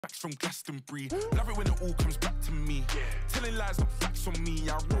Back from Glastonbury, love it when it all comes back to me. Telling lies, not facts on me.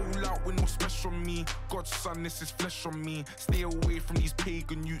 I roll out with no special on me. God's son, this is flesh on me. Stay away from these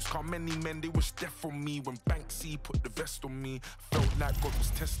pagan youths. Cause many men, they wish death on me. When Banksy put the vest on me, felt like God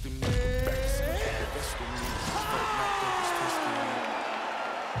was testing me. When Banksy put the vest on me, felt like God was testing me.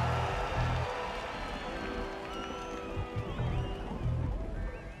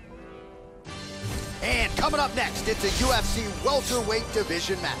 And coming up next, it's a UFC welterweight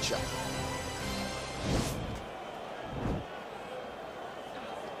division matchup.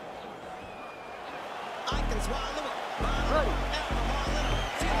 I can swallow it. Ready.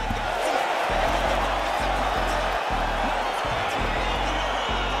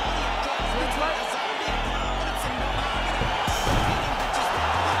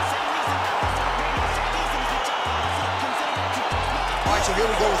 So here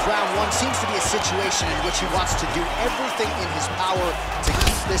we go with round one. Seems to be a situation in which he wants to do everything in his power to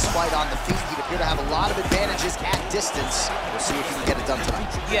keep this fight on the feet. He'd appear to have a lot of advantages at distance. We'll see if he can get it done tonight.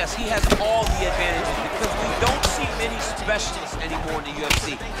 Yes, he has all the advantages because we don't see many specialists anymore in the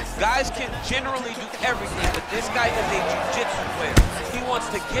UFC. Guys can generally do everything, but this guy is a jiu-jitsu player. He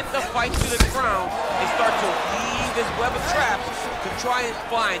wants to get the fight to the ground and start to weave his web of traps to try and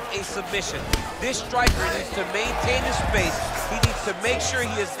find a submission. This striker needs to maintain his space. He needs to make sure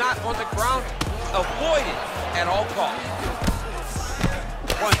he is not on the ground. Avoid it at all costs.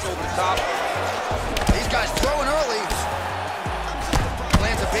 Punch over the top. These guys throwing early.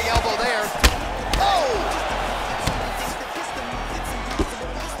 Lands a big elbow there. Oh!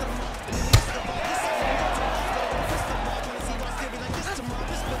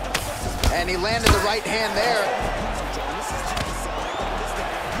 And he landed the right hand there.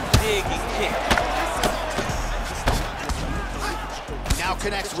 Digging kick. Now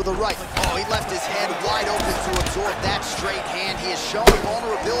connects with a right. Oh, he left his head wide open to absorb that straight hand. He is showing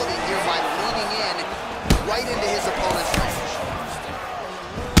vulnerability here by leaning in right into his opponent's range.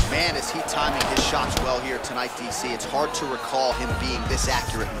 Man, is he timing his shots well here tonight, DC. It's hard to recall him being this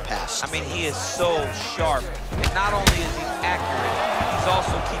accurate in the past. I mean, he is so sharp. And not only is he accurate, he's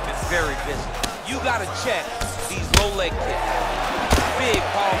also keeping very busy. You gotta check these low leg kicks. Big,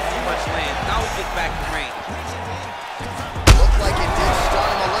 powerful punch land. Now he gets back to range. Looked like it did stun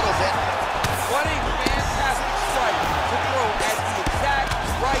him a little bit. What a fantastic strike to throw at the exact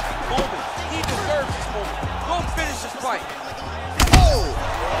right moment. He deserves this moment. Go finish this fight. Oh!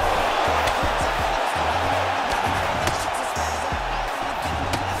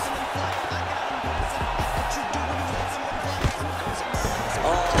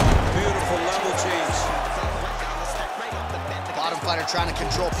 Beautiful level change. Bottom fighter trying to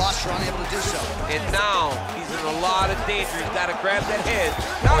control posture, unable to do so. And now he's in a lot of danger. He's got to grab that head.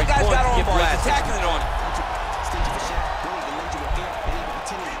 Now the guy's got arm bar. He's attacking it on him.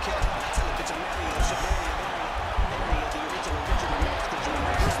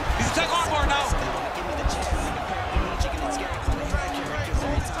 He's attacking arm bar now.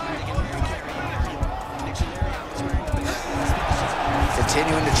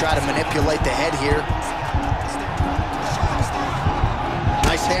 Continuing to try to manipulate the head here.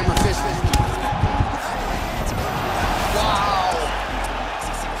 Nice hammer fist. Wow.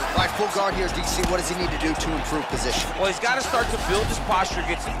 All right, full guard here, DC. What does he need to do to improve position? Well, he's got to start to build his posture,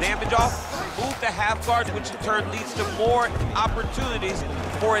 get some damage off, move the half guard, which in turn leads to more opportunities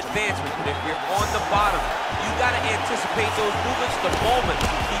for advancement. But if you're on the bottom, you got to anticipate those movements the moment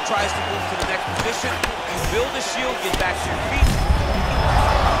he tries to move to the next position. You build a shield, get back to your feet.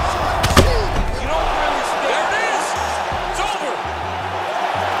 You don't really stay. There it is! It's over!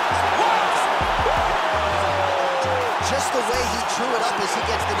 Just the way he drew it up as he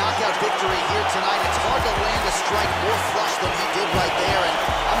gets the knockout victory here tonight. It's hard to land a strike more flush than he did right there, and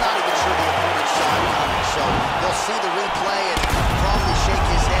I'm not even sure the opponent saw it coming. So they'll see the replay and probably shake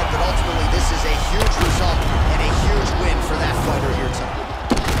his head, but ultimately this is a huge result and a huge win for that fighter here tonight.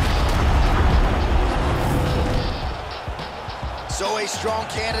 So a strong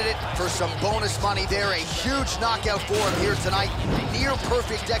candidate for some bonus money there. A huge knockout for him here tonight. Near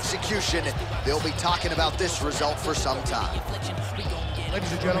perfect execution. They'll be talking about this result for some time.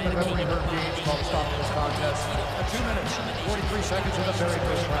 Ladies and gentlemen, referee Herb Gaines called a stop to this contest at 2 minutes, 43 seconds in the very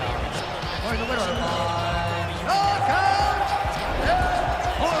first round. For the winner by knockout!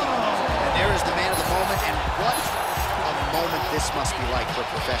 And there is the man of the moment, and what a moment this must be like for a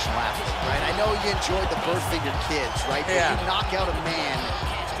professional athlete, right? I know you enjoyed the birth of your kids, right? Yeah. When you knock out a man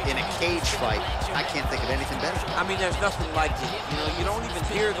in a cage fight, I can't think of anything better. I mean, there's nothing like it. You know, you don't even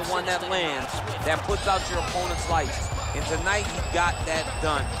hear the one that lands, that puts out your opponent's lights. And tonight, he got that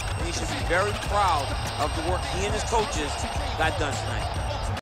done. And he should be very proud of the work he and his coaches got done tonight.